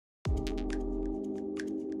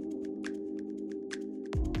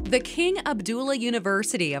The King Abdullah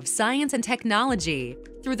University of Science and Technology,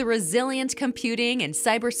 through the Resilient Computing and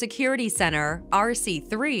Cybersecurity Center,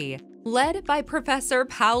 RC3, led by Professor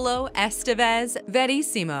Paulo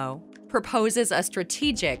Esteves-Veríssimo, proposes a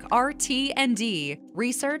strategic RT&D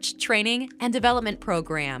research, training, and development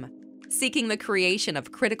program, seeking the creation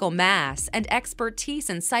of critical mass and expertise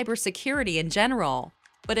in cybersecurity in general,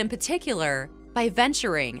 but in particular, by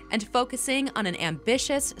venturing and focusing on an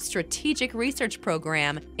ambitious strategic research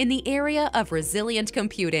program in the area of resilient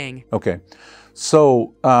computing. Okay,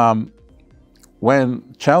 so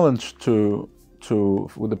when challenged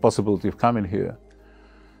with the possibility of coming here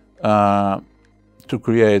to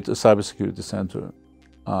create a cybersecurity center,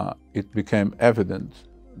 it became evident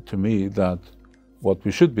to me that what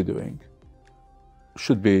we should be doing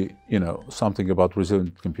should be, something about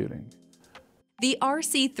resilient computing. The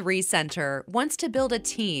RC3 Center wants to build a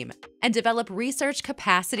team and develop research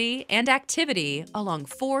capacity and activity along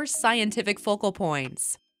 4 scientific focal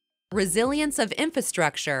points: resilience of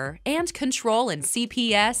infrastructure and control in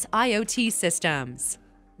CPS IoT systems.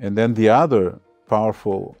 And then the other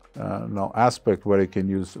powerful aspect where you can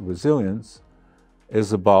use resilience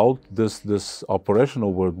is about this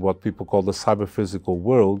operational world, what people call the cyber-physical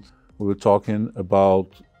world. We were talking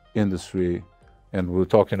about industry, and we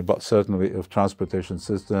were talking about certainly of transportation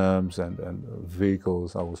systems and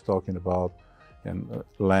vehicles I was talking about, and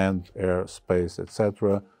land, air, space,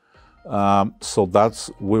 etc. So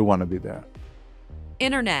we want to be there.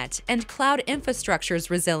 Internet and cloud infrastructure's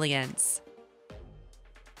resilience.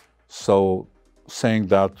 So saying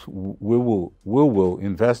that we will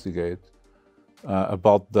investigate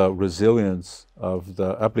about the resilience of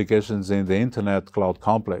the applications in the internet cloud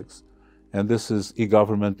complex. And this is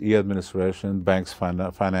e-government, e-administration, banks,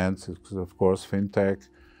 finance, of course, fintech,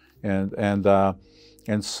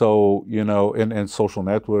 and so, and social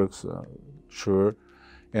networks, sure.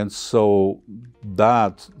 And so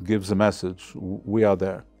that gives a message, we are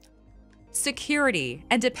there. Security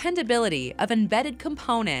and dependability of embedded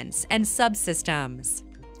components and subsystems.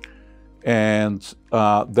 And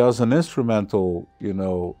there's an instrumental,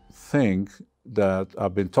 thing that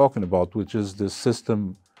I've been talking about, which is the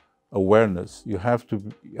system awareness. You have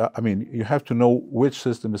to know which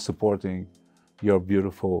system is supporting your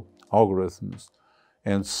beautiful algorithms.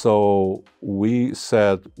 And so we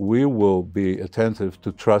said we will be attentive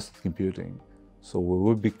to trusted computing. So we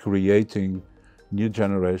will be creating new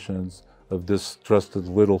generations of these trusted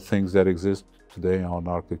little things that exist today on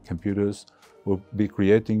our computers. We'll be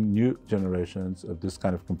creating new generations of this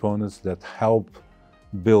kind of components that help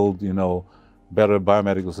build, better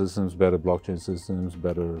biomedical systems, better blockchain systems,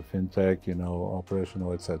 better fintech,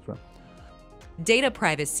 operational, etc. Data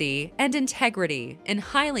privacy and integrity in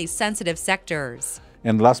highly sensitive sectors.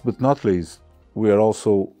 And last but not least, we are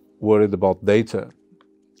also worried about data.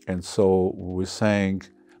 And so we're saying,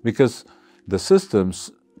 because the systems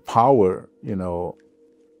power,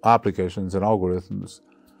 applications and algorithms,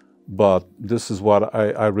 but this is what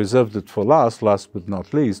I reserved it for last but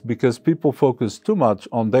not least, because people focus too much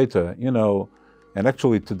on data, and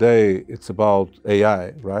actually today it's about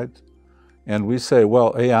AI, right? And we say,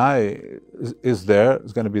 well, AI is there,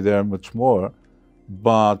 it's going to be there much more,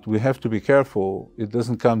 but we have to be careful. It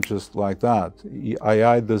doesn't come just like that.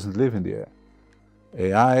 AI doesn't live in the air.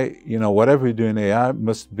 AI, whatever you do in AI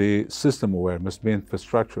must be system aware, must be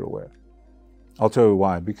infrastructure aware. I'll tell you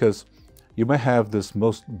why. Because you may have this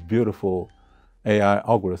most beautiful AI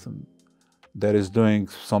algorithm that is doing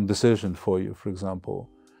some decision for you, for example.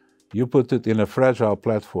 You put it in a fragile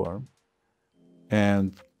platform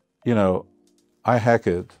and, I hack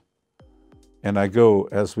it and I go,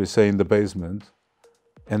 as we say, in the basement,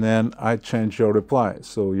 and then I change your reply.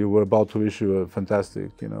 So you were about to issue a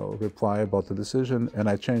fantastic, reply about the decision, and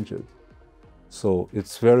I change it. So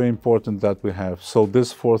it's very important that we have. So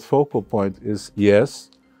this 4th focal point is, yes,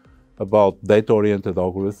 about data-oriented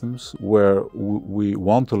algorithms, where we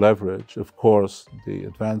want to leverage, of course, the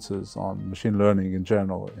advances on machine learning in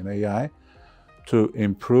general and AI to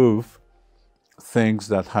improve things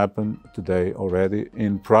that happen today already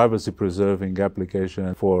in privacy-preserving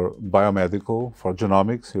application for biomedical, for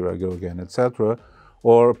genomics, here I go again, etc.,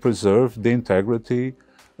 or preserve the integrity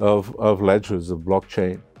of ledgers of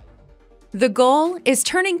blockchain. The goal is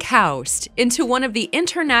turning KAUST into one of the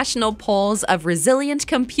international poles of resilient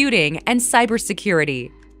computing and cybersecurity.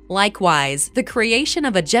 Likewise, the creation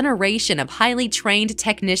of a generation of highly trained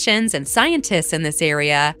technicians and scientists in this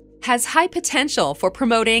area has high potential for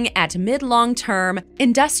promoting at mid-long-term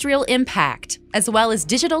industrial impact, as well as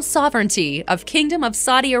digital sovereignty of Kingdom of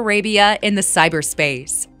Saudi Arabia in the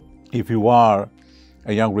cyberspace. If you are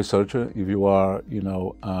a young researcher, if you are,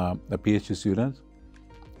 a PhD student,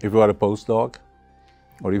 if you are a postdoc,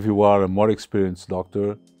 or if you are a more experienced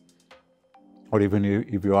doctor, or even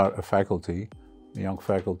if you are a faculty, a young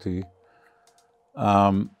faculty,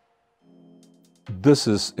 this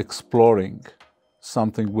is exploring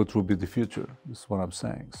something which will be the future, is what I'm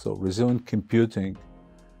saying. So resilient computing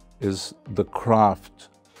is the craft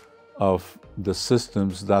of the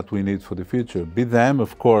systems that we need for the future. Be them,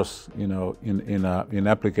 of course, you know, in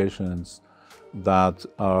applications that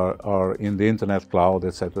are in the internet cloud,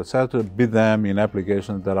 et cetera, be them in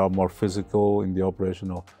applications that are more physical in the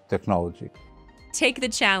operational technology. Take the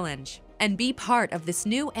challenge and be part of this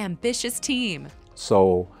new ambitious team.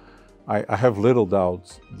 So I have little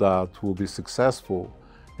doubt that we'll be successful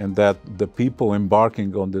and that the people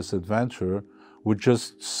embarking on this adventure would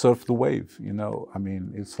just surf the wave, you know. I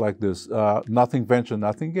mean, it's like this, nothing venture,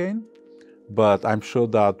 nothing gain, but I'm sure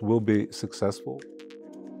that we'll be successful.